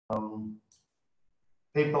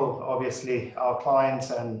people, obviously our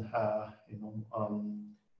clients and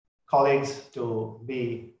colleagues to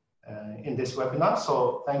be in this webinar.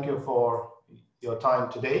 So thank you for your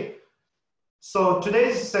time today. So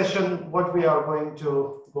today's session, what we are going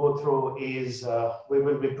to go through is we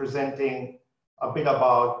will be presenting a bit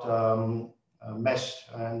about Meshed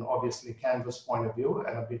and obviously Canvas point of view,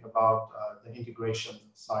 and a bit about the integration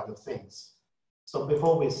side of things. So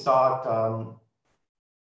before we start,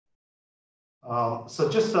 so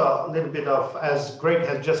just a little bit of, as Greg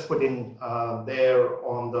has just put in there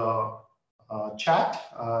on the chat.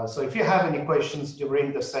 So if you have any questions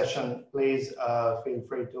during the session, please feel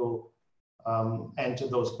free to enter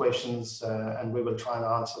those questions and we will try and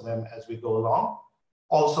answer them as we go along.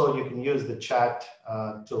 Also, you can use the chat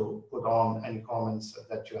to put on any comments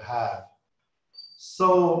that you have.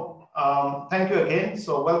 So thank you again.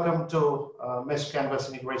 So welcome to Meshed Canvas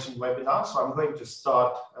Integration webinar. So I'm going to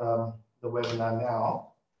start the webinar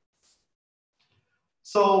now.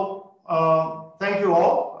 So thank you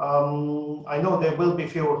all. I know there will be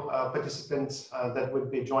few participants that will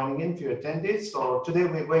be joining in, few attendees. So today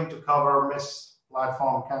we're going to cover Mesh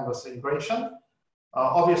platform Canvas integration.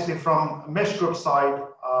 Obviously from Meshed Group side,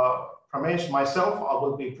 Pramesh, myself, I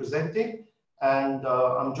will be presenting, and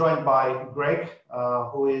I'm joined by Greg,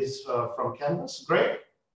 who is from Canvas. Greg?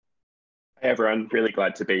 Hey everyone, really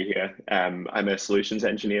glad to be here. I'm a solutions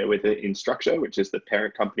engineer with Instructure, which is the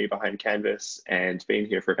parent company behind Canvas, and been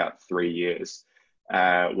here for about 3 years,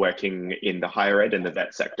 working in the higher ed and the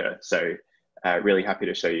vet sector. So really happy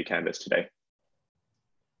to show you Canvas today.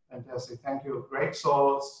 Fantastic, thank you, Greg.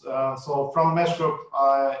 So from Meshed Group,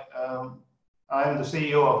 I am the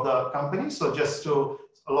CEO of the company. So just to,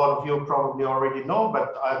 a lot of you probably already know,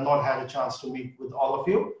 but I've not had a chance to meet with all of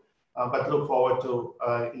you. But look forward to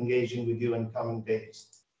engaging with you in coming days.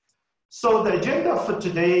 So the agenda for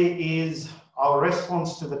today is our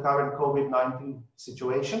response to the current COVID-19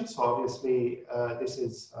 situation. So obviously this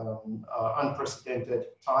is unprecedented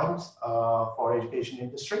times for education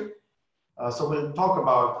industry. So we'll talk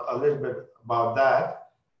about a little bit about that,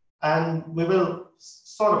 and we will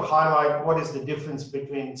sort of highlight what is the difference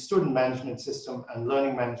between student management system and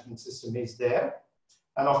learning management system is there.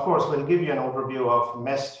 And of course, we'll give you an overview of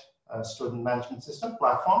Meshed student management system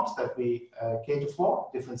platforms that we cater for,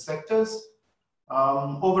 different sectors.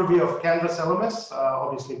 Overview of Canvas LMS.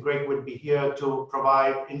 Obviously, Greg will be here to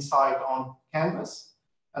provide insight on Canvas.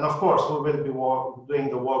 And of course, we will be doing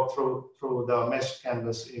the work through the Meshed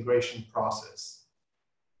Canvas integration process.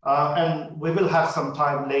 And we will have some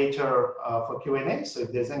time later for Q&A. So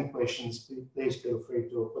if there's any questions, please feel free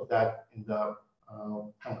to put that in the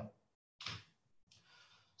panel.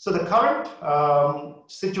 So the current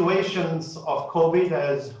situations of COVID,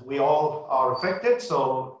 as we all are affected,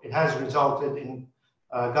 so it has resulted in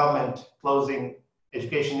government closing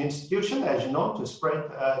education institution, as you know,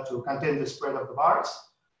 to contain the spread of the virus.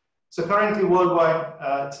 So currently worldwide,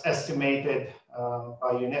 it's estimated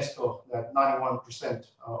by UNESCO that 91%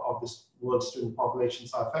 of the world student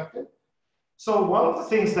populations are affected. So one of the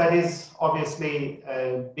things that is obviously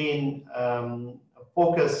been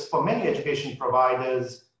focus for many education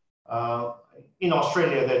providers in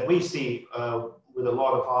Australia that we see with a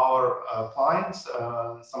lot of our clients,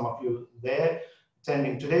 some of you there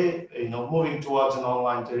attending today, moving towards an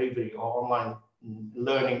online delivery or online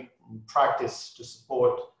learning practice to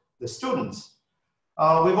support the students.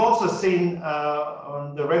 We've also seen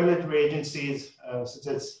the regulatory agencies such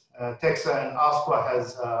as TEXA and ASQA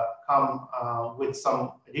has come with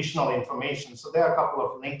some additional information. So there are a couple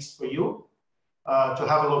of links for you to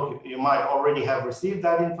have a look. You might already have received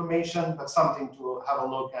that information, but something to have a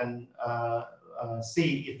look and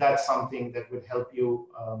see if that's something that would help you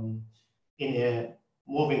in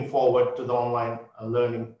moving forward to the online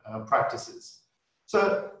learning practices.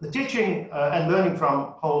 So the teaching and learning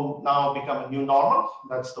from home now become a new normal.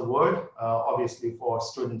 That's the word, obviously, for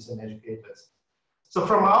students and educators. So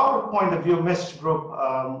from our point of view, Meshed Group,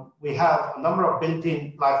 we have a number of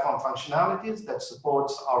built-in platform functionalities that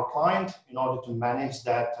supports our client in order to manage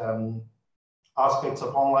that aspects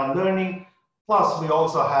of online learning. Plus, we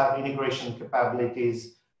also have integration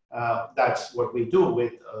capabilities. That's what we do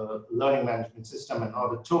with learning management system and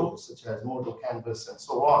other tools, such as Moodle, Canvas, and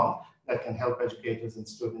so on, that can help educators and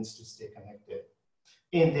students to stay connected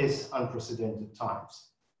in these unprecedented times.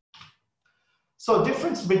 So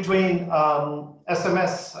difference between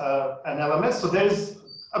SMS and LMS. So there's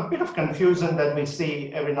a bit of confusion that we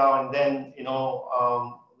see every now and then,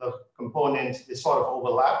 the components, they sort of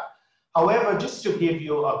overlap. However, just to give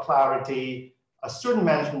you a clarity, a student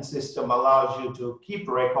management system allows you to keep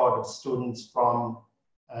a record of students from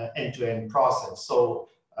end-to-end process. So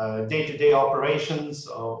day-to-day operations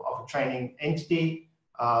of a training entity.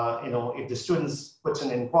 If the students puts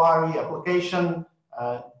an inquiry application,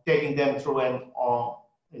 taking them through an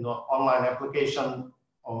online application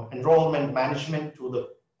or enrollment management to the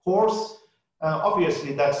course.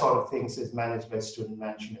 Obviously, that sort of things is managed by student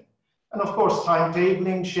management. And of course,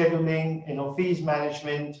 timetabling, scheduling, fees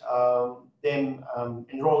management, them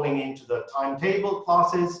enrolling into the timetable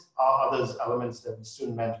classes are other elements that the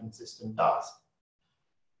student management system does.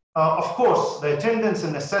 Of course, the attendance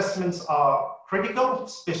and assessments are critical,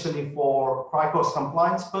 especially for CRICOS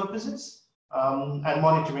compliance purposes, and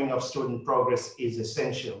monitoring of student progress is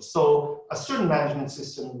essential. So a student management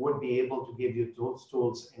system would be able to give you those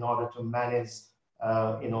tools in order to manage,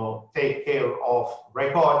 take care of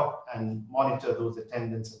record and monitor those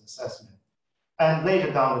attendance and assessment. And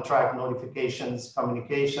later down the track, notifications,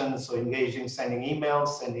 communications, so engaging, sending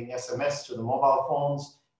emails, sending SMS to the mobile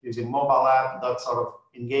phones, using mobile app, that sort of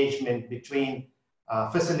engagement between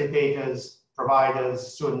facilitators, providers,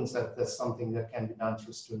 students, that's something that can be done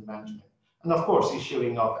through student management. And of course,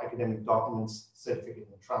 issuing of academic documents, certificates,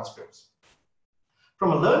 and transcripts.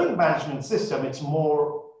 From a learning management system, it's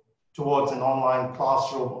more towards an online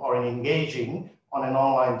classroom or an engaging on an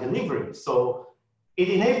online delivery. So it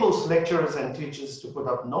enables lecturers and teachers to put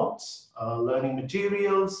up notes, learning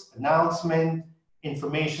materials, announcement,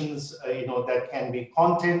 informations, that can be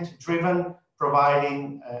content driven,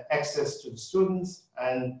 providing access to the students,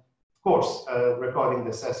 and of course, recording the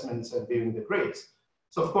assessments and viewing the grades.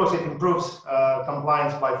 So of course, it improves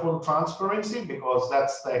compliance by full transparency, because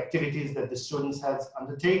that's the activities that the students have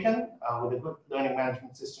undertaken. With a good learning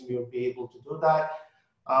management system, you'll be able to do that.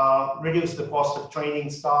 Reduce the cost of training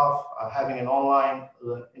staff, having an online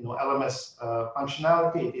LMS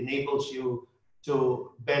functionality. It enables you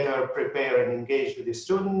to better prepare and engage with the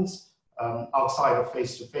students outside of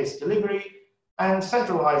face-to-face delivery, and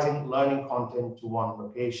centralizing learning content to one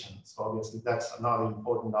location. So obviously that's another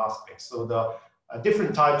important aspect. So the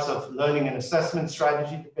different types of learning and assessment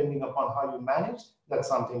strategy, depending upon how you manage, that's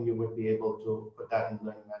something you would be able to put that in the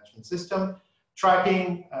learning management system.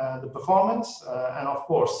 Tracking the performance, and of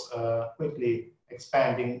course, quickly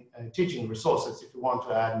expanding teaching resources if you want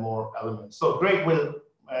to add more elements. So Greg will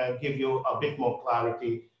give you a bit more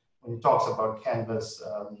clarity when he talks about Canvas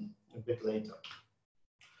a bit later.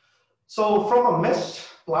 So from a Meshed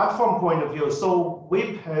platform point of view, so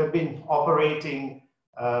we've been operating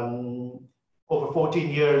over 14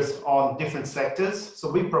 years on different sectors. So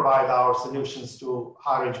we provide our solutions to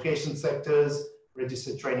higher education sectors,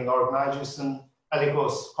 registered training organizations,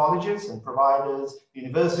 ALICOS colleges and providers,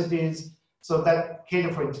 universities, so that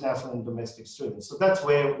cater for international and domestic students. So that's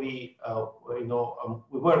where we, we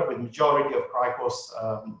work with majority of CRICOS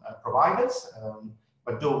providers,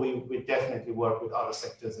 but we definitely work with other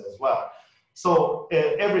sectors as well. So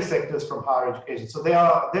every sector is from higher education. So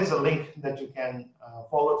there's a link that you can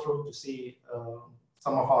follow through to see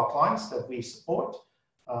some of our clients that we support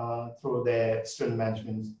through their student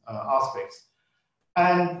management aspects.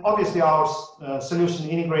 And obviously our solution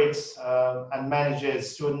integrates and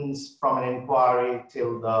manages students from an inquiry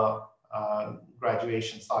till the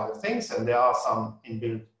graduation side of things. And there are some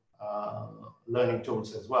inbuilt learning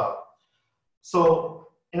tools as well. So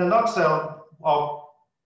in a nutshell, our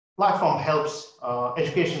platform helps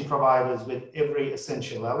education providers with every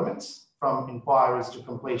essential elements, from inquiries to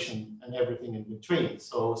completion and everything in between.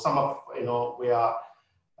 So some of, we are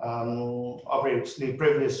obviously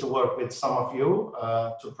privileged to work with some of you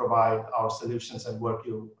to provide our solutions and work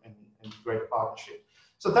you in great partnership.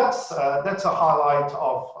 So that's a highlight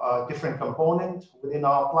of different components within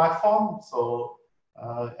our platform. So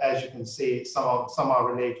as you can see, some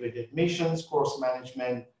are related with admissions, course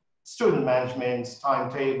management, student management,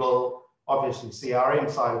 timetable, obviously CRM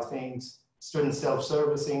side of things, student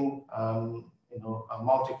self-servicing,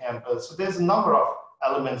 multi-campus. So there's a number of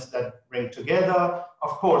elements that bring together. Of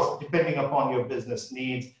course, depending upon your business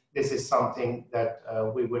needs, this is something that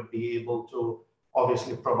we would be able to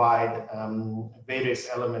obviously provide various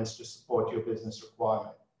elements to support your business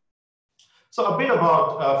requirement. So a bit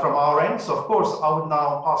about from our end. So of course, I would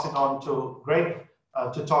now pass it on to Greg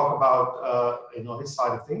to talk about his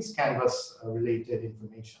side of things, Canvas related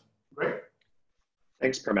information. Greg?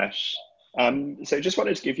 Thanks, Pramesh. So just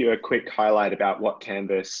wanted to give you a quick highlight about what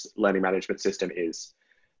Canvas Learning Management System is.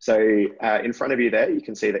 So in front of you there, you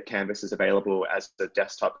can see that Canvas is available as a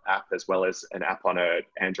desktop app as well as an app on an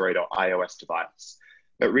Android or iOS device.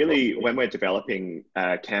 But really, when we're developing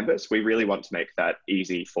Canvas, we really want to make that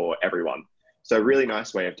easy for everyone. So a really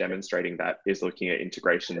nice way of demonstrating that is looking at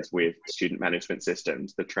integrations with student management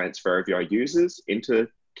systems, the transfer of your users into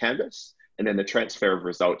Canvas, and then the transfer of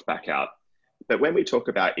results back out. But when we talk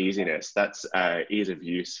about easiness, that's ease of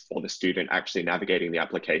use for the student actually navigating the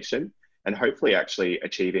application and hopefully actually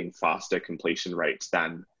achieving faster completion rates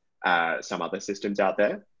than some other systems out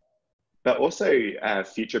there. But also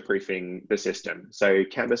future-proofing the system. So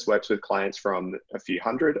Canvas works with clients from a few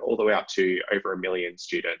hundred all the way up to over 1 million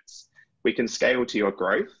students. We can scale to your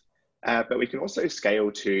growth, but we can also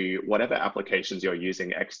scale to whatever applications you're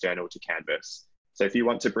using external to Canvas. So if you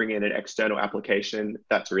want to bring in an external application,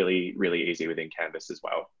 that's really, really easy within Canvas as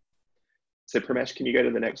well. So Pramesh, can you go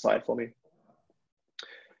to the next slide for me?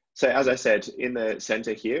 So as I said, in the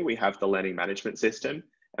center here, we have the learning management system,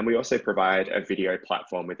 and we also provide a video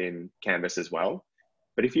platform within Canvas as well.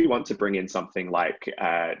 But if you want to bring in something like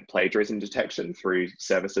plagiarism detection through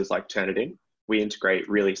services like Turnitin, we integrate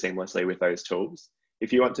really seamlessly with those tools.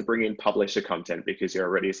 If you want to bring in publisher content because you're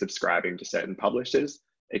already subscribing to certain publishers,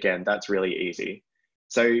 again, that's really easy.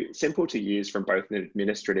 So simple to use from both an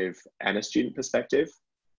administrative and a student perspective.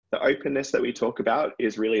 The openness that we talk about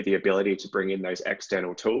is really the ability to bring in those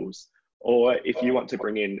external tools, or if you want to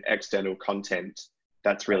bring in external content,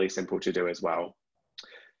 that's really simple to do as well.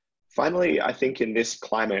 Finally, I think in this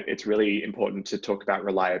climate, it's really important to talk about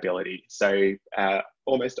reliability. So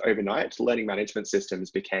almost overnight, learning management systems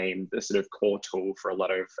became the sort of core tool for a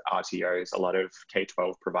lot of RTOs, a lot of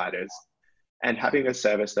K-12 providers. And having a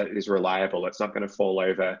service that is reliable, it's not going to fall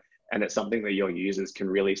over, and it's something that your users can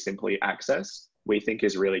really simply access, we think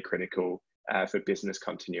is really critical for business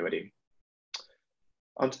continuity.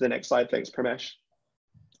 On to the next slide. Thanks, Pramesh.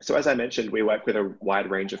 So as I mentioned, we work with a wide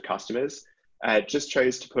range of customers. Just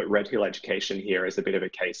chose to put Red Hill Education here as a bit of a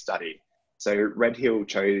case study. So Red Hill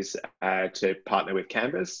chose to partner with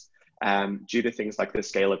Canvas due to things like the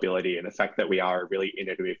scalability and the fact that we are a really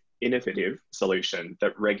innovative solution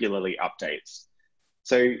that regularly updates.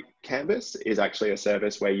 So Canvas is actually a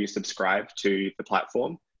service where you subscribe to the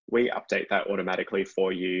platform. We update that automatically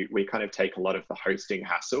for you. We kind of take a lot of the hosting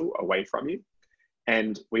hassle away from you.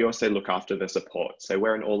 And we also look after the support. So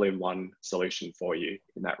we're an all-in-one solution for you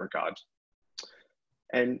in that regard.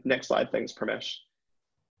 And next slide, thanks, Pramesh.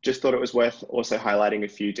 Just thought it was worth also highlighting a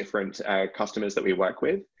few different customers that we work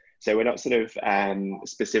with. So we're not sort of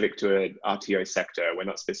specific to an RTO sector. We're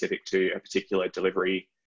not specific to a particular delivery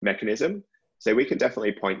mechanism. So we can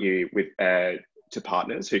definitely point you with to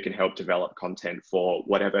partners who can help develop content for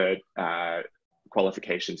whatever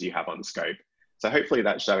qualifications you have on scope. So hopefully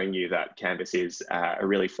that's showing you that Canvas is a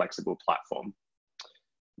really flexible platform.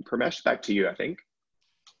 Pramesh, back to you, I think.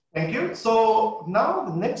 Thank you. So now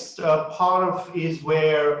the next part is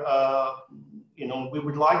where we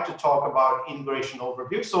would like to talk about integration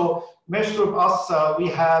overview. So Meshed Group, we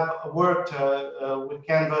have worked with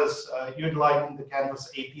Canvas, utilizing the Canvas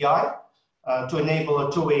API to enable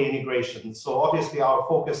a two-way integration. So obviously our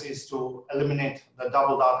focus is to eliminate the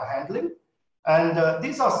double data handling. And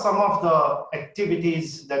these are some of the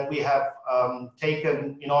activities that we have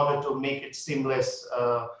taken in order to make it seamless,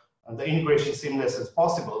 the integration seamless as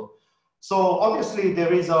possible. So obviously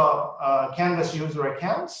there is a Canvas user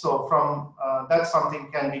account. So from that's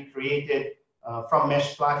something can be created from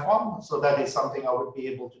Mesh platform. So that is something I would be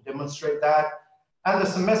able to demonstrate that. And the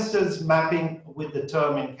semesters mapping with the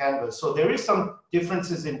term in Canvas. So there is some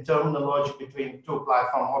differences in terminology between two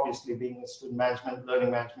platforms, obviously being a student management,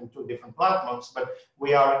 learning management, two different platforms, but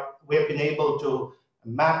we have been able to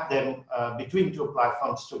map them between two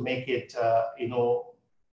platforms to make it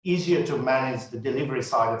easier to manage the delivery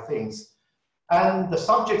side of things. And the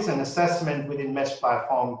subjects and assessment within Mesh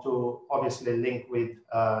platform to obviously link with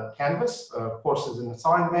Canvas, courses and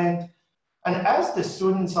assignment. And as the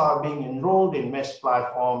students are being enrolled in Mesh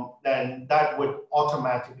platform, then that would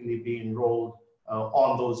automatically be enrolled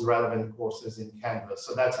on those relevant courses in Canvas.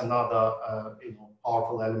 So that's another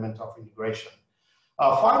powerful element of integration.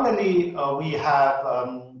 Finally, we have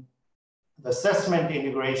the assessment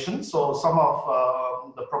integration. So some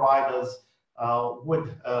of the providers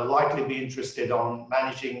would likely be interested on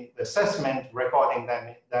managing the assessment, recording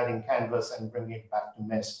that in Canvas and bringing it back to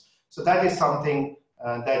Mesh. So that is something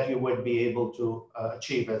that you would be able to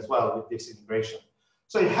achieve as well with this integration.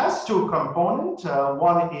 So it has two components.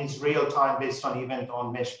 One is real-time based on event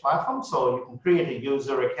on Mesh platform. So you can create a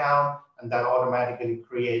user account and that automatically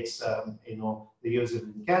creates the user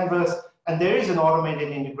in Canvas. And there is an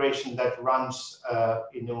automated integration that runs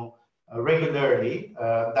regularly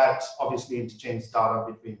that obviously interchanges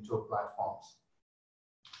data between two platforms.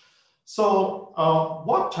 So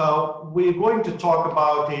what we're going to talk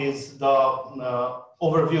about is the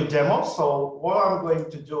overview demo. So what I'm going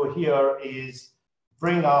to do here is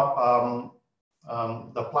bring up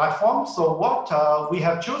the platform. So what we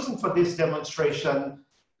have chosen for this demonstration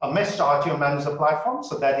a Meshed RTOManager platform.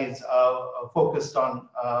 So that is focused on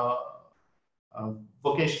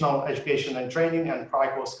vocational education and training and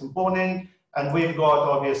prior course component. And we've got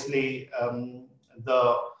obviously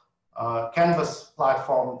the Canvas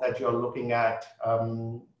platform that you're looking at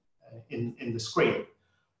in the screen.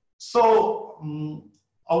 So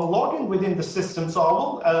I'll log in within the system. So I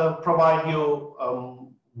will provide you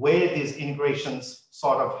where these integrations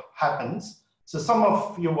sort of happens. So some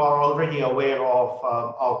of you are already aware of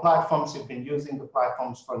our platforms. You've been using the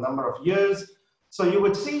platforms for a number of years. So you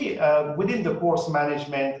would see within the course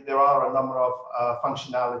management, there are a number of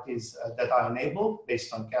functionalities that are enabled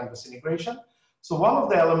based on Canvas integration. So one of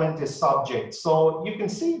the elements is subjects. So you can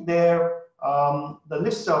see there the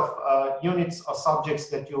list of units or subjects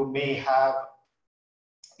that you may have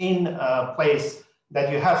in place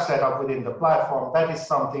that you have set up within the platform. That is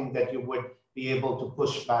something that you would be able to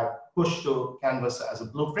push to Canvas as a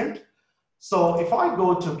blueprint. So if I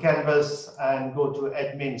go to Canvas and go to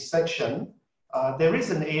admin section, there is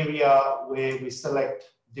an area where we select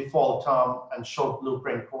default term and show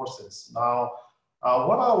blueprint courses. Now,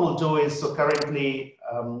 what I will do is, so currently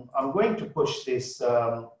I'm going to push this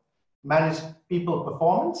manage people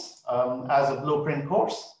performance as a blueprint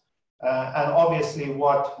course. And obviously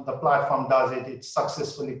what the platform does, it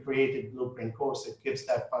successfully created blueprint course. It gives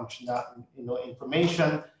that functional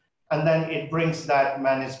information, and then it brings that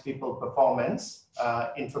manage people performance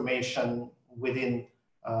information within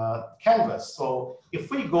Canvas. So if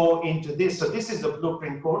we go into this, so this is the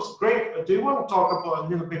blueprint course. Greg, do you want to talk about a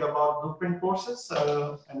little bit about blueprint courses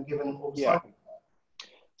and give an oversight? Yeah.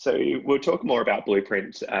 So we'll talk more about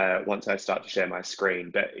Blueprint once I start to share my screen,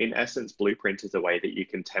 but in essence, Blueprint is a way that you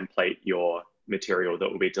can template your material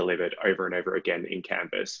that will be delivered over and over again in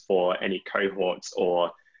Canvas for any cohorts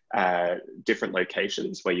or different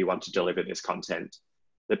locations where you want to deliver this content.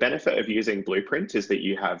 The benefit of using Blueprint is that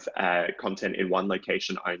you have content in one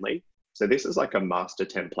location only. So this is like a master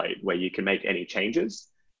template where you can make any changes,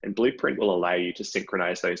 and Blueprint will allow you to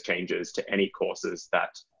synchronize those changes to any courses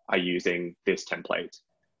that are using this template.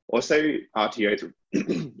 Also, RTOs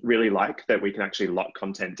really like that we can actually lock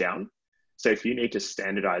content down. So if you need to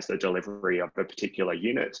standardize the delivery of a particular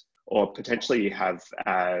unit, or potentially you have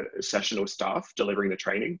sessional staff delivering the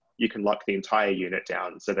training, you can lock the entire unit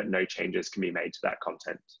down so that no changes can be made to that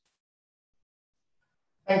content.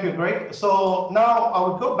 Thank you, Greg. So now I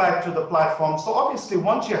will go back to the platform. So obviously,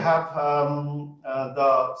 once you have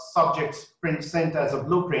the subjects sent as a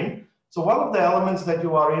blueprint, so one of the elements that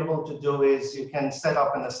you are able to do is you can set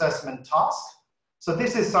up an assessment task. So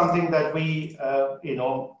this is something that we,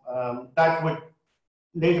 that would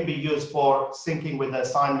later be used for syncing with the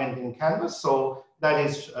assignment in Canvas. So that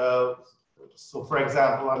is, so for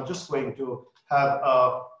example, I'm just going to have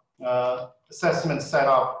a assessment set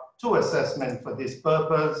up, 2 assessment for this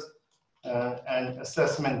purpose, and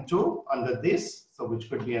assessment 2 under this, so which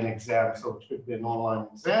could be an exam, so which could be an online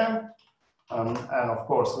exam. And of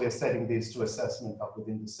course, we are setting these 2 assessments up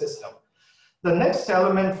within the system. The next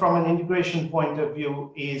element from an integration point of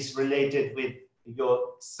view is related with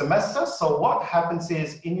your semester. So what happens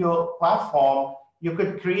is in your platform, you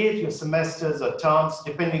could create your semesters or terms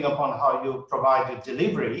depending upon how you provide your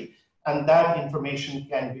delivery, and that information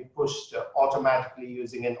can be pushed automatically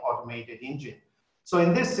using an automated engine. So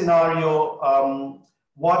in this scenario,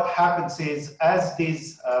 what happens is as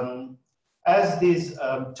these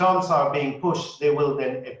terms are being pushed, they will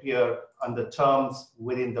then appear under terms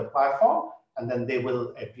within the platform, and then they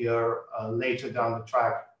will appear later down the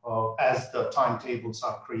track as the timetables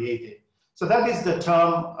are created. So that is the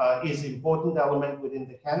term is important element within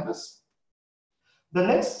the Canvas. The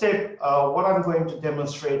next step, what I'm going to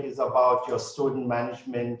demonstrate is about your student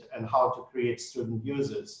management and how to create student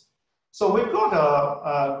users. So we've got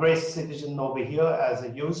a Grace Citizen over here as a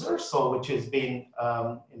user, so which has been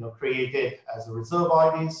created as a reserve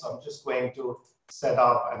ID. So I'm just going to set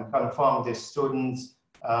up and confirm the students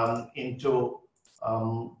into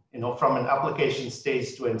from an application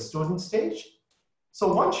stage to a student stage.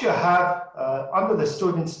 So once you have under the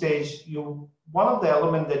student stage, one of the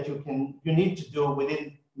elements that you need to do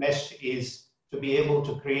within Meshed is to be able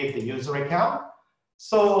to create the user account.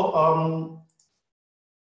 So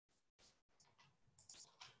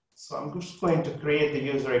so I'm just going to create the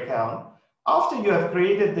user account. After you have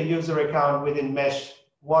created the user account within Meshed,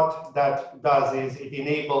 what that does is it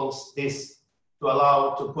enables this to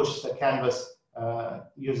allow to push the Canvas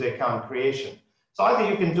user account creation. So either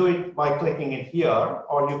you can do it by clicking it here,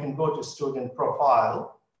 or you can go to student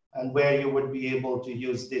profile, and where you would be able to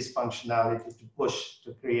use this functionality to push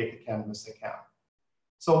to create a Canvas account.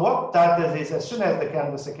 So what that does is as soon as the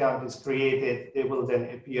Canvas account is created, they will then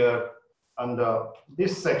appear under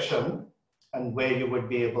this section, and where you would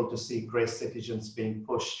be able to see Grey Citizens being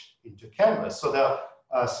pushed into Canvas. So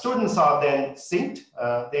the students are then synced,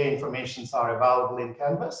 their informations are available in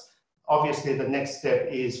Canvas. Obviously, the next step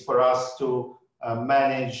is for us to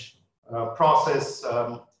manage, process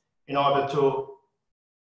in order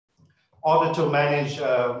to manage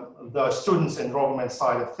the students' enrollment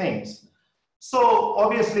side of things. So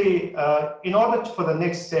obviously, in order for the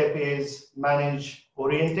next step is manage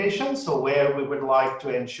orientation. So where we would like to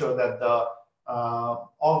ensure that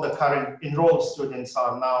all the current enrolled students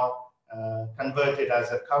are now converted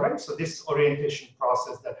as a current. So this orientation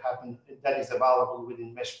process that is available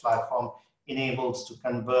within Mesh platform enables to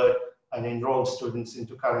convert an enrolled students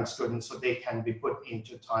into current students so they can be put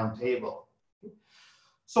into timetable.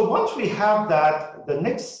 So once we have that, the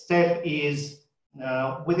next step is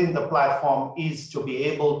within the platform is to be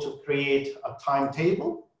able to create a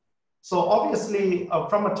timetable. So obviously,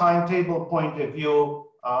 from a timetable point of view,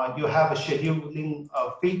 you have a scheduling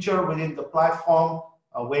feature within the platform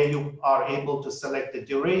where you are able to select the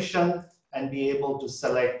duration and be able to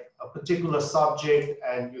select a particular subject,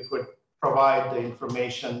 and you could provide the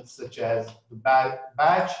information such as the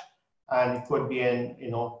batch, and it could be an,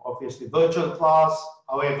 obviously virtual class,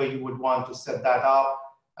 however you would want to set that up,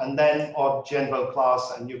 and then or general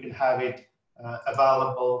class, and you can have it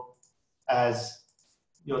available as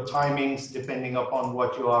your timings depending upon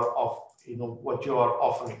what you are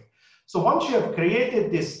offering. So once you have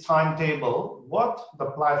created this timetable, what the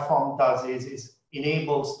platform does is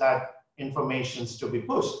enables that information to be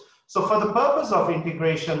pushed. So for the purpose of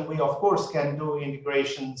integration, we of course can do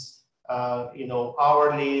integrations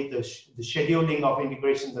hourly, the scheduling of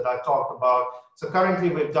integration that I talked about. So currently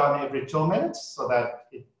we've done every 2 minutes so that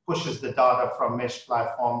it pushes the data from Mesh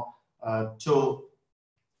platform to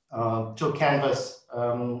Canvas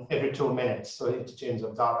every 2 minutes, so interchange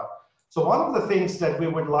of data. So one of the things that we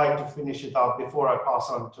would like to finish it up before I pass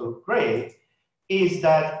on to Gray is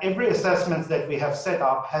that every assessment that we have set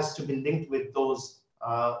up has to be linked with those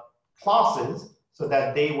classes so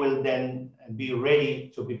that they will then be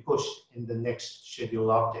ready to be pushed in the next schedule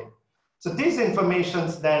update. So these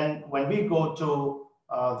informations then, when we go to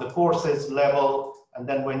the courses level, and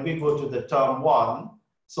then when we go to the term 1,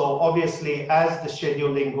 so obviously as the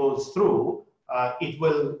scheduling goes through, it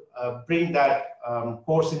will bring that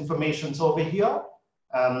course information over here,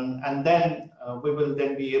 and then we will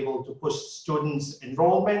then be able to push students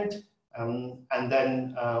enrollment, and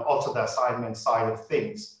then also the assignment side of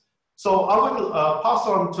things. So I will pass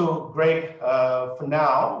on to Greg for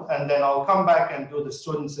now, and then I'll come back and do the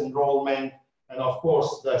students enrollment and of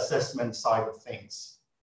course the assessment side of things.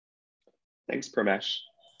 Thanks, Pramesh.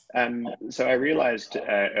 So I realized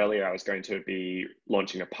earlier I was going to be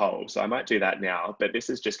launching a poll, so I might do that now, but this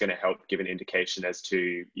is just going to help give an indication as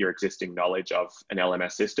to your existing knowledge of an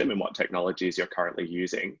LMS system and what technologies you're currently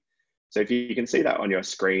using. So if you can see that on your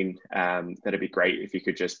screen, that'd be great if you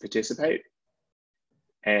could just participate.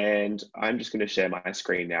 And I'm just going to share my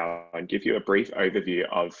screen now and give you a brief overview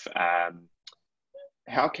of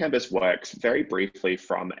how Canvas works very briefly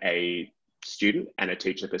from a student and a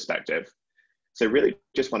teacher perspective. So really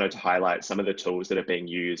just wanted to highlight some of the tools that are being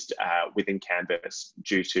used within Canvas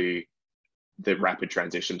due to the rapid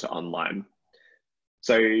transition to online.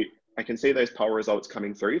 So I can see those poll results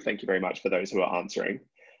coming through. Thank you very much for those who are answering.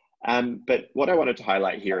 But what I wanted to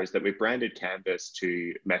highlight here is that we've branded Canvas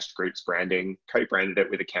to Meshed Group's branding, co-branded it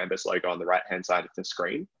with a Canvas logo on the right-hand side of the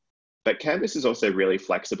screen. But Canvas is also really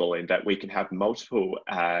flexible in that we can have multiple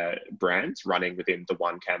brands running within the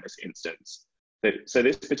one Canvas instance. So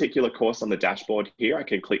this particular course on the dashboard here, I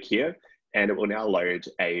can click here and it will now load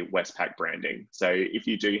a Westpac branding. So if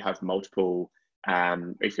you do have multiple,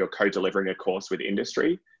 if you're co-delivering a course with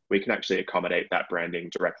industry, we can actually accommodate that branding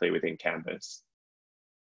directly within Canvas.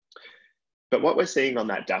 But what we're seeing on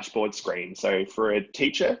that dashboard screen, so for a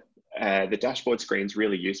teacher, the dashboard screen is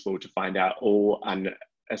really useful to find out all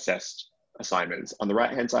unassessed assignments. On the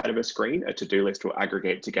right-hand side of a screen, a to-do list will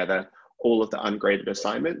aggregate together all of the ungraded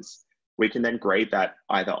assignments. We can then grade that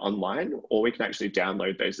either online, or we can actually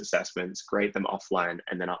download those assessments, grade them offline,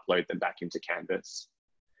 and then upload them back into Canvas.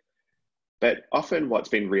 But often what's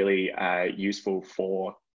been really useful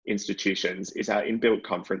for institutions is our inbuilt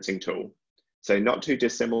conferencing tool. So not too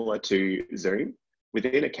dissimilar to Zoom,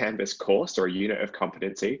 within a Canvas course or a unit of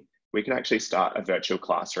competency, we can actually start a virtual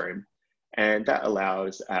classroom. And that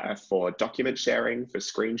allows for document sharing, for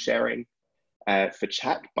screen sharing, for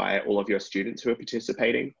chat by all of your students who are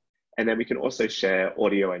participating. And then we can also share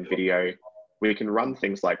audio and video. We can run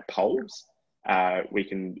things like polls. We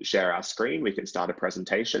can share our screen. We can start a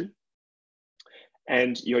presentation.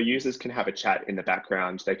 And your users can have a chat in the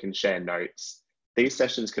background, they can share notes. These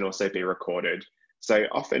sessions can also be recorded. So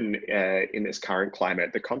often in this current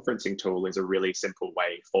climate, the conferencing tool is a really simple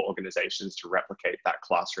way for organizations to replicate that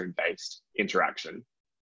classroom-based interaction.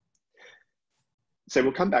 So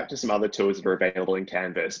we'll come back to some other tools that are available in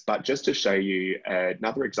Canvas, but just to show you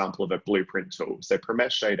another example of a blueprint tool. So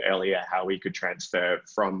Pramesh showed earlier how we could transfer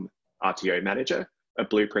from RTOManager a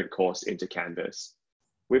blueprint course into Canvas.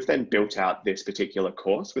 We've then built out this particular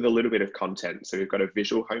course with a little bit of content. So we've got a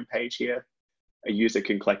visual homepage here. A user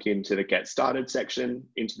can click into the Get Started section,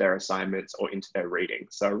 into their assignments, or into their reading.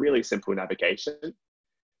 So a really simple navigation.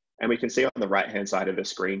 And we can see on the right-hand side of the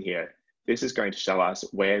screen here, this is going to show us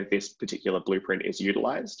where this particular blueprint is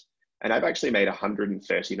utilized. And I've actually made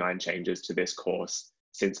 139 changes to this course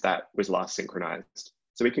since that was last synchronized.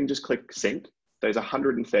 So we can just click sync. Those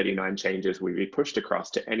 139 changes will be pushed across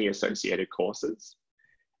to any associated courses.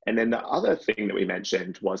 And then the other thing that we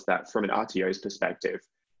mentioned was that from an RTO's perspective,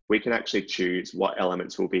 we can actually choose what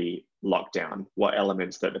elements will be locked down, what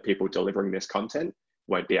elements that the people delivering this content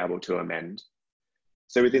won't be able to amend.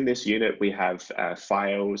 So within this unit, we have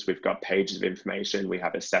files, we've got pages of information, we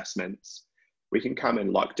have assessments. We can come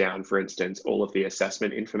and lock down, for instance, all of the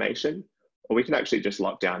assessment information, or we can actually just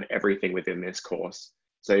lock down everything within this course.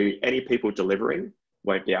 So any people delivering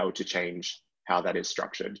won't be able to change how that is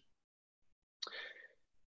structured.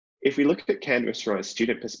 If we look at Canvas from a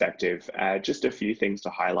student perspective, just a few things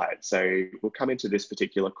to highlight. So we'll come into this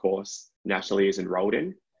particular course Natalie is enrolled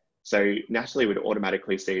in. So Natalie would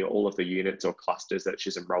automatically see all of the units or clusters that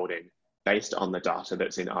she's enrolled in based on the data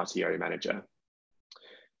that's in RTOManager.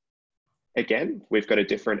 Again, we've got a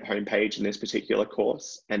different homepage in this particular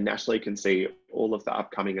course, and Natalie can see all of the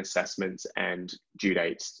upcoming assessments and due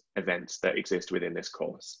dates events that exist within this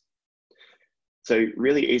course. So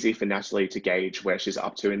really easy for Natalie to gauge where she's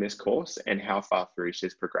up to in this course and how far through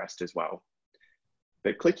she's progressed as well.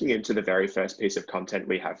 But clicking into the very first piece of content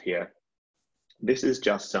we have here, this is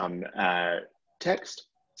just some text,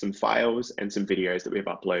 some files, and some videos that we've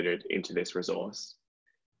uploaded into this resource.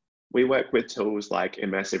 We work with tools like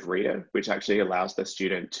Immersive Reader, which actually allows the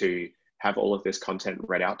student to have all of this content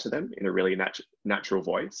read out to them in a really natural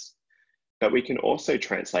voice. But we can also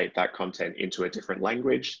translate that content into a different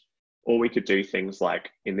language, or we could do things like,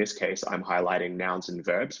 in this case, I'm highlighting nouns and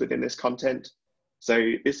verbs within this content.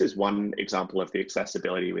 So this is one example of the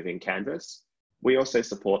accessibility within Canvas. We also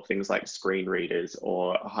support things like screen readers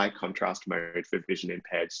or a high contrast mode for vision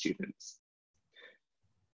impaired students.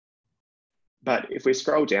 But if we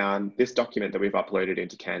scroll down, this document that we've uploaded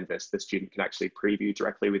into Canvas, the student can actually preview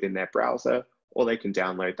directly within their browser, or they can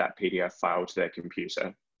download that PDF file to their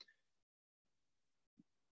computer.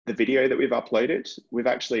 The video that we've uploaded, we've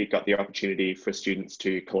actually got the opportunity for students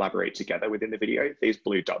to collaborate together within the video. These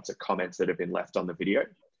blue dots are comments that have been left on the video.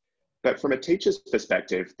 But from a teacher's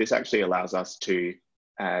perspective, this actually allows us to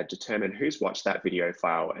determine who's watched that video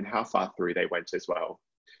file and how far through they went as well.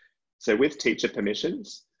 So with teacher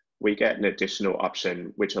permissions, we get an additional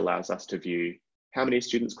option which allows us to view how many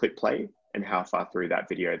students click play and how far through that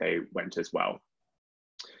video they went as well.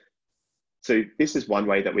 So this is one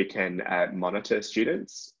way that we can monitor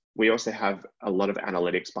students. We also have a lot of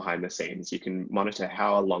analytics behind the scenes. You can monitor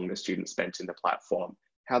how long the student spent in the platform,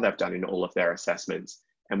 how they've done in all of their assessments,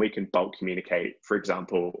 and we can bulk communicate, for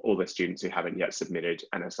example, all the students who haven't yet submitted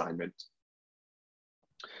an assignment.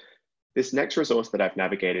 This next resource that I've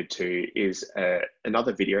navigated to is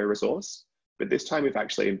another video resource, but this time we've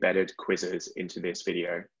actually embedded quizzes into this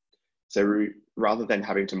video. So rather than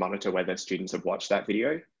having to monitor whether students have watched that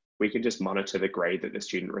video, we can just monitor the grade that the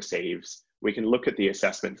student receives. We can look at the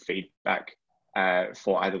assessment feedback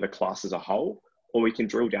for either the class as a whole, or we can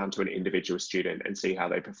drill down to an individual student and see how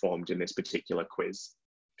they performed in this particular quiz.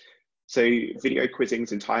 So video quizzing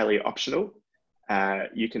is entirely optional.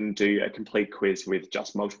 You can do a complete quiz with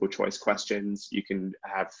just multiple choice questions. You can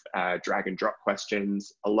have drag and drop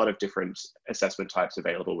questions, a lot of different assessment types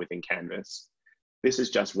available within Canvas. This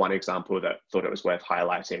is just one example that I thought it was worth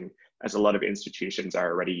highlighting, as a lot of institutions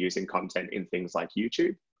are already using content in things like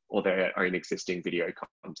YouTube or their own existing video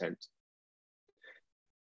content.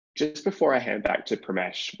 Just before I hand back to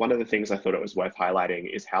Pramesh, one of the things I thought it was worth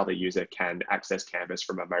highlighting is how the user can access Canvas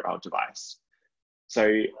from a mobile device.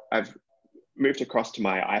 So I've moved across to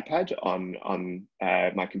my iPad on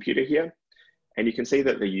my computer here, and you can see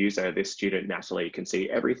that the user, this student Natalie, can see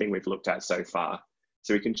everything we've looked at so far.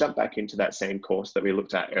 So we can jump back into that same course that we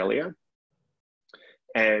looked at earlier,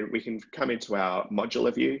 and we can come into our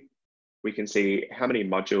modular view. We can see how many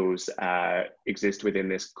modules exist within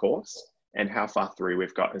this course and how far through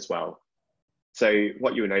we've got as well. So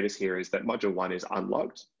what you'll notice here is that module 1 is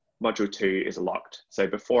unlocked. Module 2 is locked. So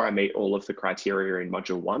before I meet all of the criteria in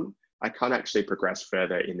Module 1, I can't actually progress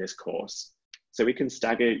further in this course. So we can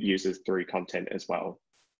stagger users through content as well.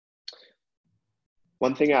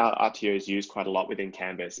 One thing our RTOs use quite a lot within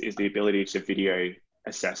Canvas is the ability to video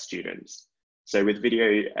assess students. So with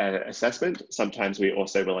video assessment, sometimes we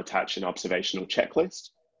also will attach an observational checklist,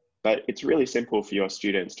 but it's really simple for your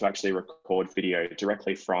students to actually record video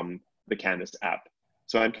directly from the Canvas app.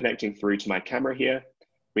 So I'm connecting through to my camera here.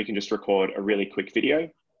 We can just record a really quick video.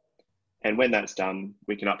 And when that's done,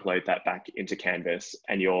 we can upload that back into Canvas,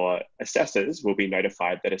 and your assessors will be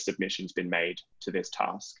notified that a submission's been made to this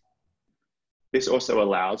task. This also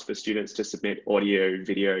allows for students to submit audio,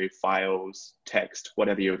 video, files, text,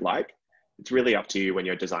 whatever you would like. It's really up to you when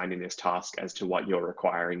you're designing this task as to what you're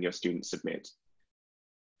requiring your students submit.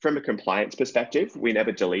 From a compliance perspective, we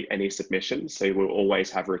never delete any submissions, so we'll always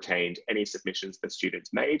have retained any submissions the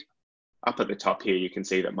students made. Up at the top here, you can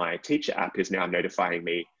see that my teacher app is now notifying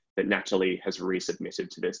me that Natalie has resubmitted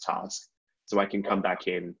to this task. So I can come back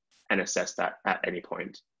in and assess that at any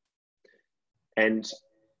point. And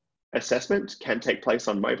assessment can take place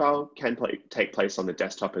on mobile, can take place on the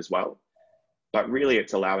desktop as well. But really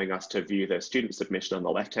it's allowing us to view the student submission on the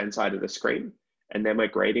left-hand side of the screen, and then we're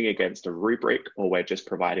grading against a rubric, or we're just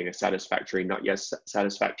providing a satisfactory, not yet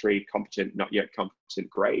satisfactory, competent, not yet competent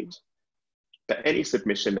grade. But any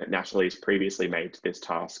submission that Natalie's previously made to this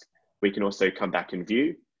task, we can also come back and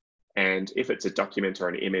view. And if it's a document or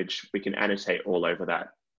an image, we can annotate all over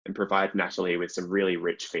that and provide Natalie with some really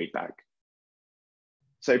rich feedback.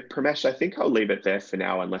 So Pramesh, I think I'll leave it there for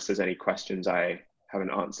now, unless there's any questions I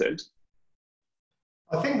haven't answered.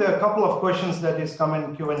 I think there are a couple of questions that is come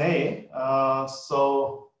in Q&A.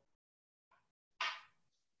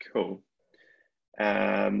 Cool.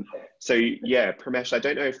 So yeah, Pramesh, I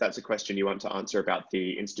don't know if that's a question you want to answer about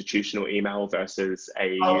the institutional email versus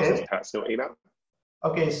a user's personal email.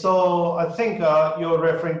 Okay, so I think you're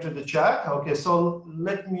referring to the chat. Okay, so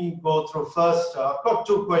let me go through first. I've got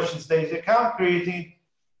two questions. There is account creating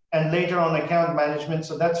and later on account management.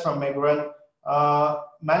 So that's from Megran.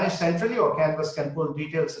 Managed centrally, or Canvas can pull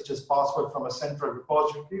details such as password from a central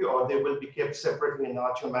repository, or they will be kept separately in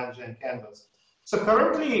RTOManager and Canvas. So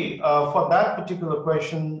currently, for that particular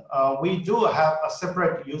question, we do have a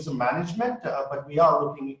separate user management, but we are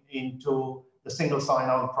looking into the single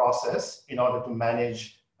sign-on process in order to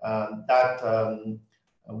manage that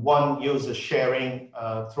one user sharing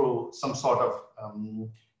through some sort of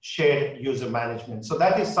shared user management. So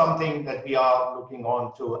that is something that we are looking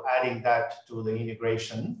on to adding that to the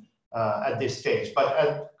integration at this stage.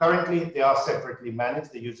 But currently, they are separately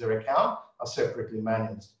managed. The user account are separately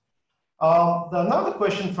managed. Another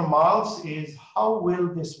question from Miles is, how will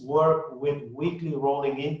this work with weekly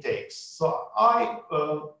rolling intakes? So I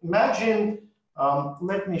imagine,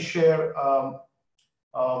 let me share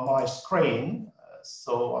my screen.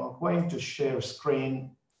 So I'm going to share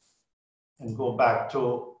screen and go back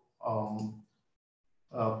to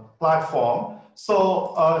platform.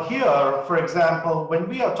 So here, for example, when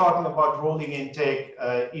we are talking about rolling intake,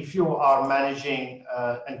 if you are managing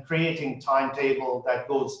and creating timetable that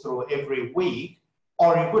goes through every week,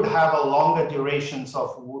 or you could have a longer durations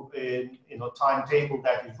of timetable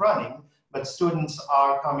that is running, but students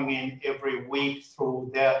are coming in every week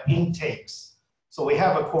through their intakes. So we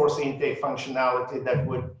have a course intake functionality that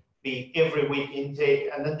would be every week intake,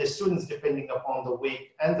 and then the students, depending upon the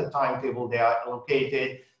week and the timetable they are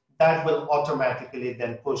allocated, that will automatically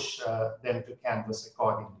then push them to Canvas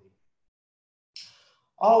accordingly.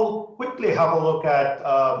 I'll quickly have a look at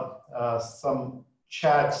some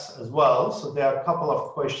chats as well. So there are a couple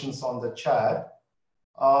of questions on the chat.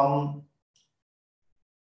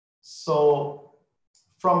 So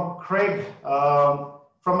from Craig,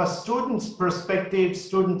 from a student's perspective,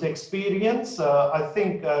 student experience, I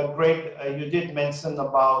think, Greg, you did mention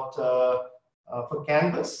about for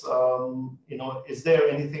Canvas. Is there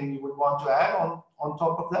anything you would want to add on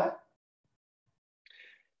top of that?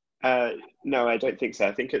 No, I don't think so.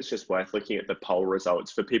 I think it's just worth looking at the poll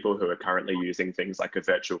results for people who are currently using things like a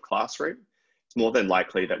virtual classroom. It's more than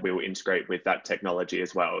likely that we will integrate with that technology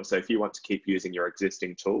as well. So if you want to keep using your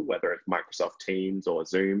existing tool, whether it's Microsoft Teams or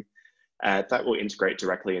Zoom, that will integrate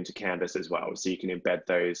directly into Canvas as well. So you can embed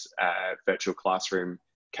those virtual classroom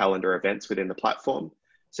calendar events within the platform.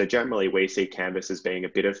 So generally we see Canvas as being a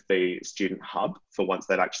bit of the student hub for once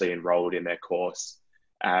they've actually enrolled in their course.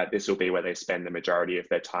 This will be where they spend the majority of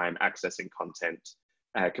their time accessing content,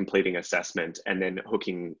 completing assessment, and then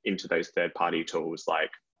hooking into those third-party tools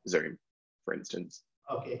like Zoom, for instance.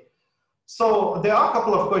 Okay. So there are a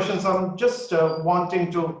couple of questions. I'm just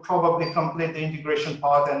wanting to probably complete the integration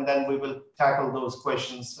part, and then we will tackle those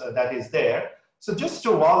questions that is there. So just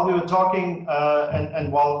to, while we were talking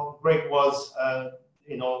and while Greg was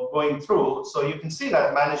going through, so you can see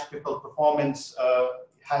that managed people performance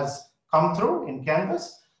has come through in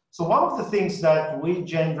Canvas. So one of the things that we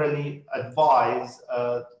generally advise,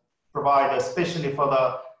 provide, especially for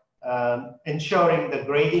the ensuring the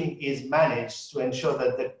grading is managed, to ensure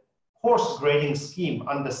that the course grading scheme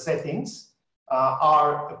under settings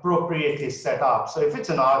are appropriately set up. So if it's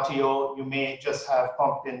an RTO, you may just have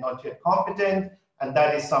competent, not yet competent, and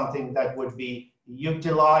that is something that would be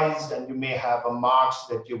utilized, and you may have a marks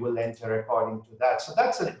that you will enter according to that. So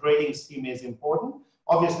that's a grading scheme is important.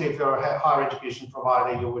 Obviously, if you're a higher education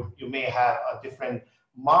provider, you may have a different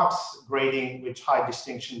marks grading, which high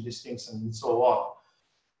distinction, and so on.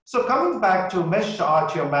 So coming back to Meshed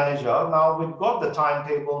RTOManager, now we've got the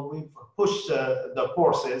timetable, we've pushed the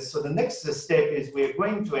courses. So the next step is we're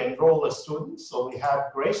going to enroll a student. So we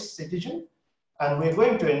have Grace Citizen, and we're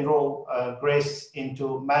going to enroll Grace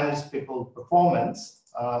into Managed People Performance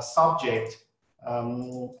subject.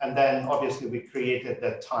 And then obviously we created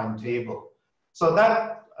that timetable. So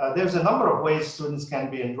that there's a number of ways students can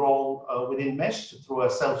be enrolled within Meshed through a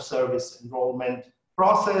self-service enrollment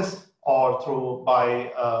process, or through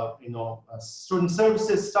by student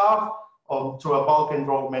services staff, or through a bulk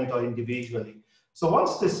enrollment, or individually. So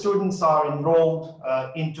once the students are enrolled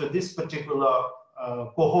into this particular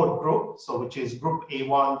cohort group, so which is group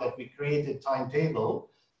A1 that we created timetable,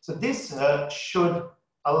 so this should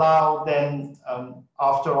allow them,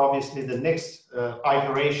 after obviously the next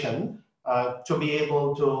iteration, to be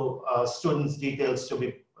able to, students' details to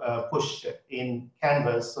be pushed in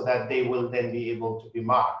Canvas, so that they will then be able to be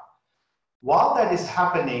marked. While that is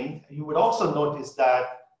happening, you would also notice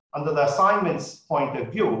that under the assignments point of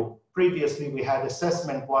view, previously we had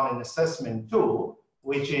assessment 1 and assessment 2,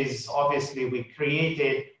 which is obviously we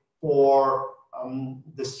created for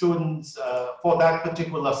the students for that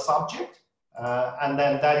particular subject. And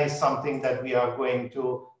then that is something that we are going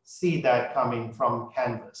to see that coming from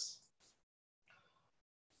Canvas.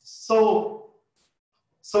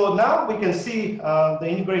 So now we can see the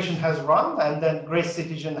integration has run, and then Grace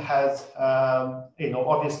Citizen has,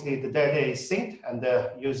 obviously the data is synced and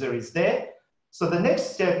the user is there. So the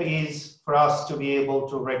next step is for us to be able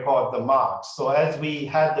to record the marks. So as we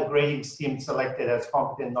had the grading scheme selected as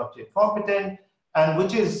competent, not yet competent, and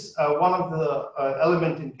which is one of the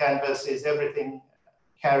element in Canvas is everything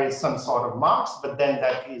carries some sort of marks, but then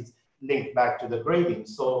that is linked back to the grading.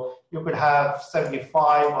 So you could have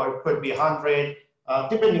 75 or it could be 100,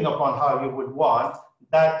 depending upon how you would want.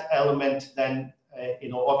 That element then,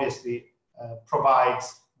 obviously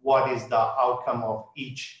provides what is the outcome of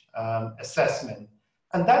each assessment.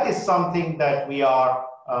 And that is something that we are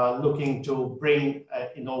looking to bring,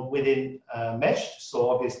 within Meshed. So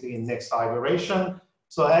obviously in next iteration.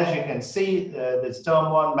 So as you can see, there's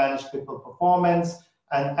term 1, managed people performance.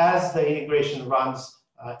 And as the integration runs,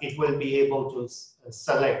 it will be able to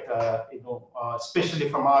select, especially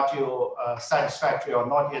from RTO, satisfactory or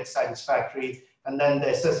not yet satisfactory, and then the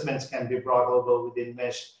assessments can be brought over within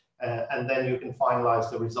Mesh, and then you can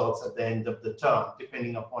finalize the results at the end of the term,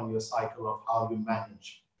 depending upon your cycle of how you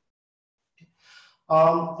manage.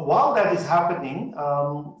 While that is happening,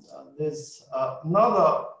 there's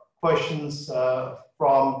another questions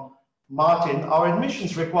from Martin. Our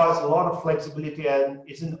admissions requires a lot of flexibility and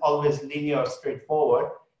isn't always linear or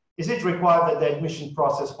straightforward. Is it required that the admission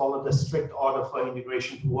process follow the strict order for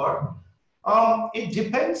integration to work? It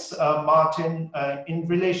depends, Martin, in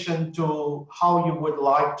relation to how you would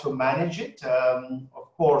like to manage it.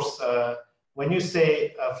 Of course, when you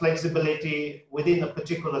say flexibility within a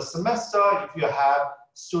particular semester, if you have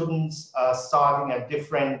students starting at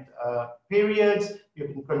different periods, you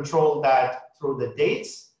can control that through the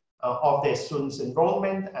dates of their students'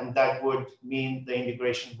 enrollment, and that would mean the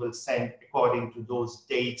integration will send according to those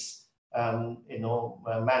dates,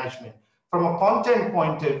 management. From a content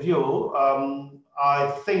point of view,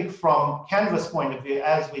 I think from Canvas point of view,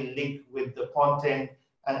 as we link with the content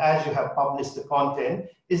and as you have published the content,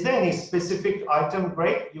 is there any specific item,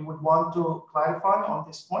 Greg, you would want to clarify on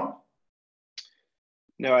this point?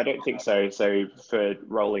 No, I don't think so. So for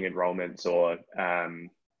rolling enrollments or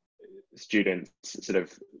students, sort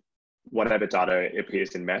of whatever data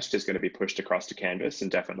appears in Meshed is going to be pushed across to Canvas,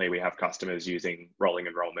 and definitely we have customers using rolling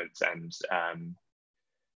enrollments and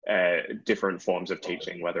different forms of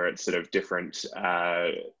teaching, whether it's sort of different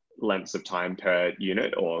lengths of time per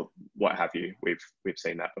unit or what have you. We've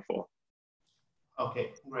seen that before.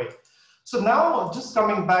 Okay, great. So now just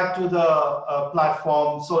coming back to the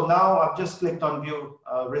platform. So now I've just clicked on view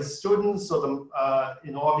risk students. So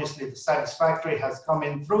the, obviously the satisfactory has come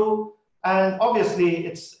in through. And obviously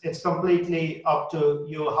it's completely up to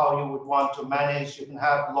you how you would want to manage. You can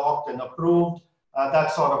have locked and approved,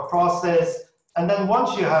 that sort of process. And then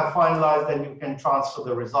once you have finalized, then you can transfer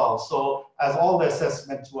the results. So as all the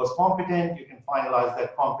assessments was competent, you can finalize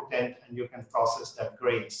that competent and you can process that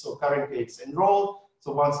grade. So currently it's enrolled.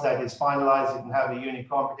 So once that is finalized, you can have a unique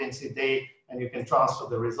competency date and you can transfer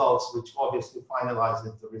the results, which obviously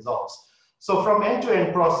finalizes the results. So from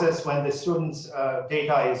end-to-end process, when the students'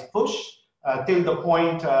 data is pushed, till the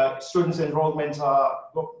point students' enrollments are,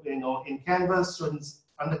 in Canvas, students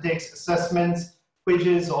undertakes assessments,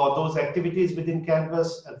 quizzes, or those activities within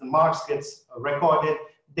Canvas, as the marks gets recorded,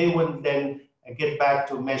 they will then get back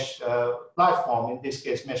to Meshed platform, in this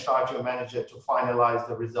case, Meshed RTOManager, to finalize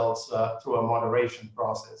the results through a moderation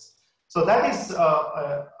process. So that is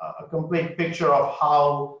a complete picture of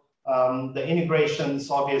how the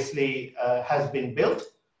integrations obviously has been built.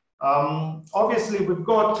 Obviously, we've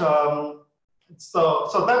got,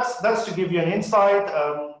 so that's to give you an insight.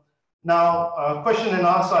 Now, question and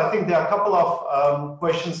answer, I think there are a couple of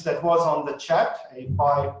questions that was on the chat, if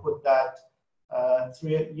I put that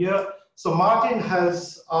through here. So Martin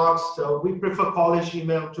has asked, we prefer college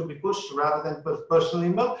email to be pushed rather than personal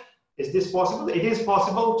email. Is this possible? It is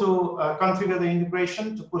possible to configure the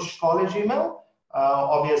integration to push college email,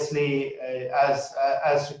 obviously as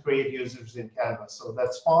to create users in Canvas. So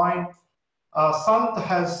that's fine. Sant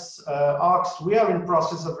has asked, we are in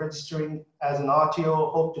process of registering as an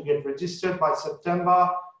RTO, hope to get registered by September.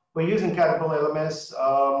 We're using Caterpillar LMS.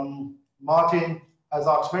 Martin has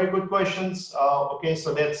asked very good questions. Okay,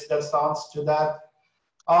 so that's the answer to that.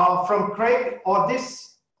 From Craig,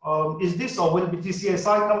 is this or will be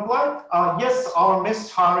TCSI compliant? Yes, our Meshed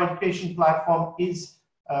higher education platform is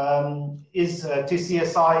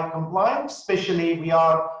TCSI compliant. Especially, we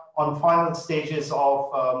are on final stages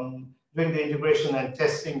of doing the integration and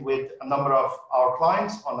testing with a number of our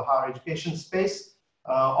clients on the higher education space.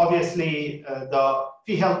 Obviously, the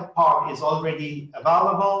P-Health part is already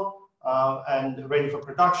available and ready for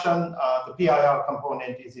production. The PIR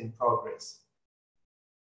component is in progress.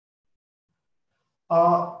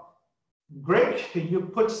 Greg, you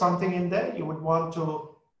put something in there you would want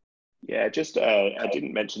to? Yeah, just I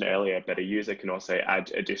didn't mention earlier, but a user can also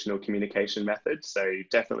add additional communication methods. So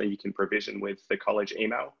definitely you can provision with the college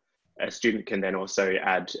email. A student can then also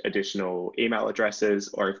add additional email addresses,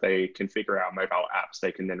 or if they configure our mobile apps,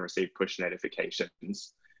 they can then receive push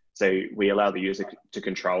notifications. So we allow the user to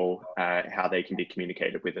control how they can be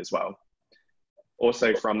communicated with as well.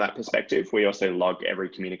 Also from that perspective, we also log every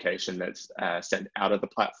communication that's sent out of the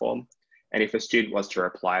platform. And if a student was to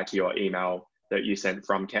reply to your email that you sent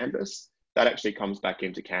from Canvas, that actually comes back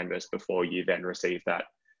into Canvas before you then receive that.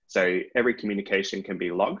 So every communication can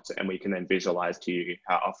be logged and we can then visualize to you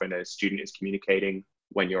how often a student is communicating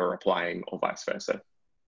when you're replying or vice versa.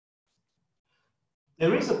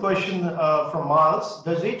 There is a question from Miles.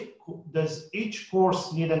 Does each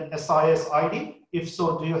course need an SIS ID? If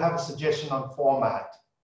so, do you have a suggestion on format?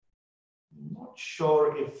 I'm not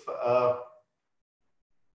sure if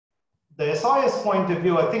the SIS point of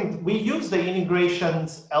view, I think we use the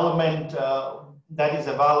integrations element that is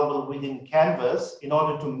available within Canvas in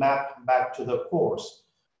order to map back to the course.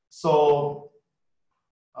 So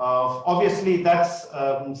obviously that's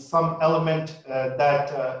some element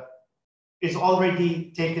that is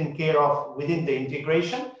already taken care of within the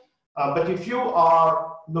integration. But if you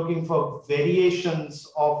are looking for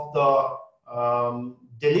variations of the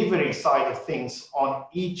delivery side of things on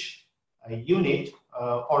each unit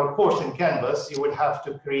or a course in Canvas, you would have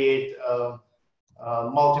to create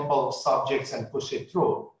multiple subjects and push it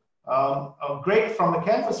through. Great, from a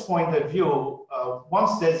Canvas point of view,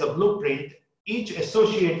 once there's a blueprint, each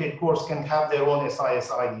associated course can have their own SIS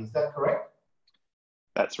ID. Is that correct?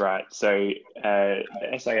 That's right. So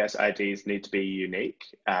SIS IDs need to be unique.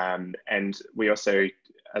 And we also,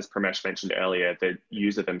 as Pramesh mentioned earlier, the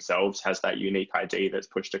user themselves has that unique ID that's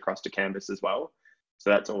pushed across to Canvas as well. So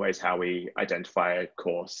that's always how we identify a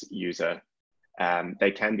course user.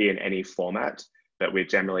 They can be in any format, but we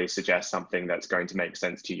generally suggest something that's going to make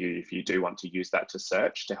sense to you if you do want to use that to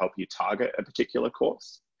search to help you target a particular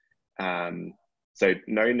course. So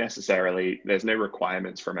no, necessarily, there's no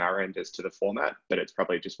requirements from our end as to the format, but it's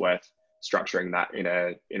probably just worth structuring that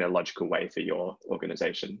in a logical way for your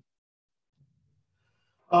organization.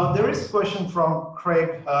 There is a question from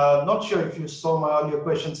Craig. Not sure if you saw my earlier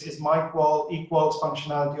questions. Is MyQual equals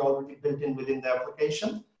functionality already built in within the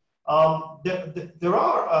application? There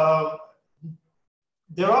are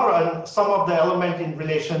there are some of the element in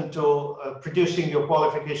relation to producing your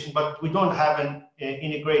qualification, but we don't have an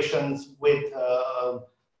integrations with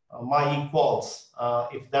my equals,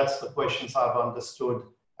 if that's the questions I've understood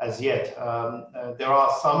as yet. There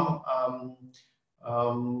are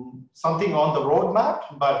something on the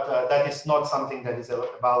roadmap, but that is not something that is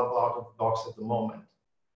available out of the box at the moment.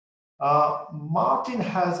 Martin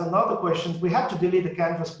has another question. We had to delete the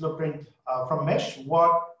canvas blueprint from Mesh,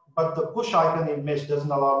 but the push icon in Mesh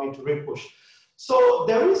doesn't allow me to repush. So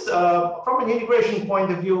there is, from an integration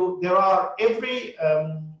point of view, there are every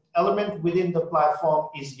element within the platform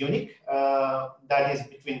is unique. That is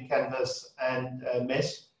between Canvas and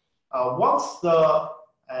Mesh. Once the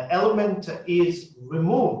element is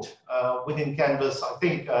removed within Canvas, I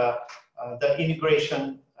think the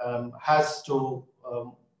integration has to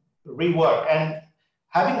rework, and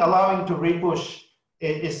allowing to repush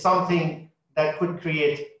is something that could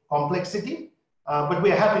create complexity, but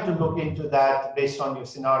we're happy to look into that based on your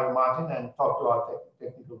scenario, Martin, and talk to our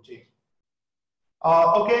technical team.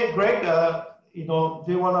 Okay, Greg, do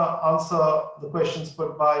you want to answer the questions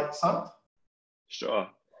put by Sant? Sure.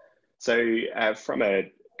 So from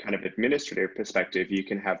a kind of administrative perspective, you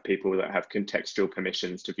can have people that have contextual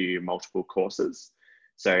permissions to view multiple courses.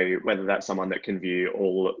 So whether that's someone that can view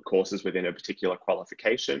all courses within a particular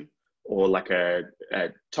qualification, or like a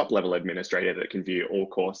top level administrator that can view all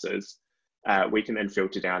courses, we can then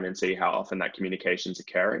filter down and see how often that communication is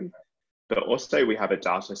occurring. But also we have a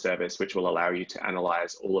data service which will allow you to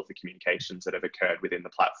analyze all of the communications that have occurred within the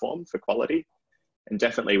platform for quality. And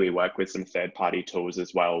definitely we work with some third-party tools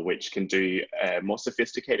as well, which can do more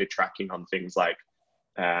sophisticated tracking on things like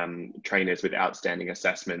trainers with outstanding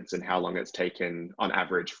assessments and how long it's taken on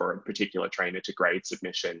average for a particular trainer to grade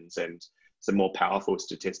submissions, and some more powerful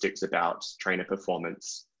statistics about trainer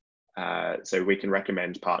performance. So we can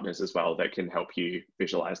recommend partners as well that can help you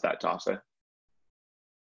visualize that data.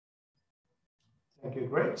 Thank you,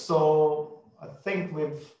 Greg. So I think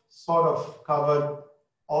we've sort of covered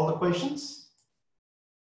all the questions.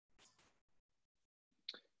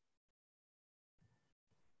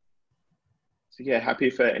 So yeah, happy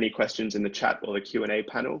for any questions in the chat or the Q&A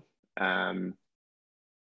panel.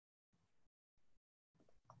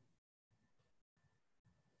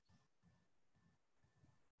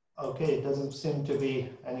 Okay, it doesn't seem to be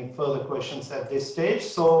any further questions at this stage.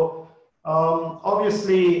 So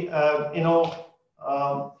obviously,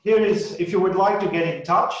 here is, if you would like to get in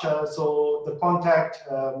touch, so the contact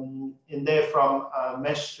in there from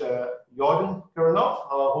Mesh Jordan Kiranov,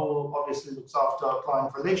 who obviously looks after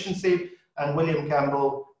client relationship, and William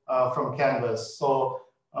Campbell from Canvas. So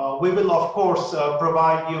we will, of course,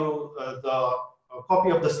 provide you the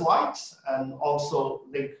copy of the slides and also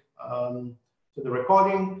link to the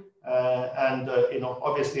recording.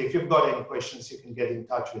 Obviously, if you've got any questions, you can get in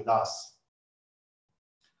touch with us.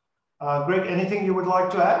 Greg, anything you would like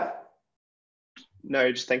to add?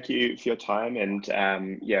 No, just thank you for your time, and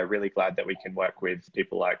yeah, really glad that we can work with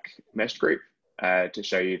people like Meshed Group to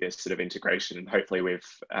show you this sort of integration, and hopefully we've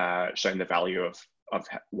shown the value of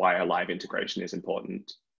why a live integration is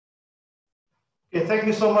important. Okay, thank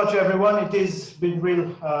you so much, everyone. It has been real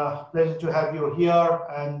pleasure to have you here,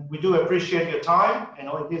 and we do appreciate your time.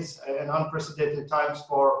 It is an unprecedented times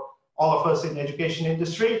for all of us in the education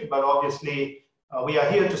industry, but obviously we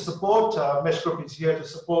are here to support. Meshed Group is here to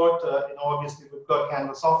support. Obviously we've got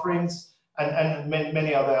Canvas offerings and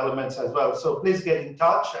many other elements as well. So please get in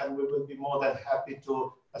touch, and we will be more than happy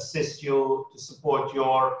to assist you to support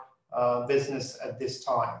your business at this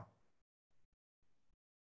time.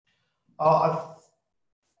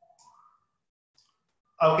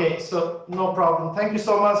 Okay, so no problem. Thank you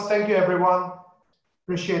so much. Thank you, everyone.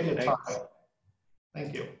 Appreciate your time.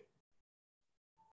 Thank you.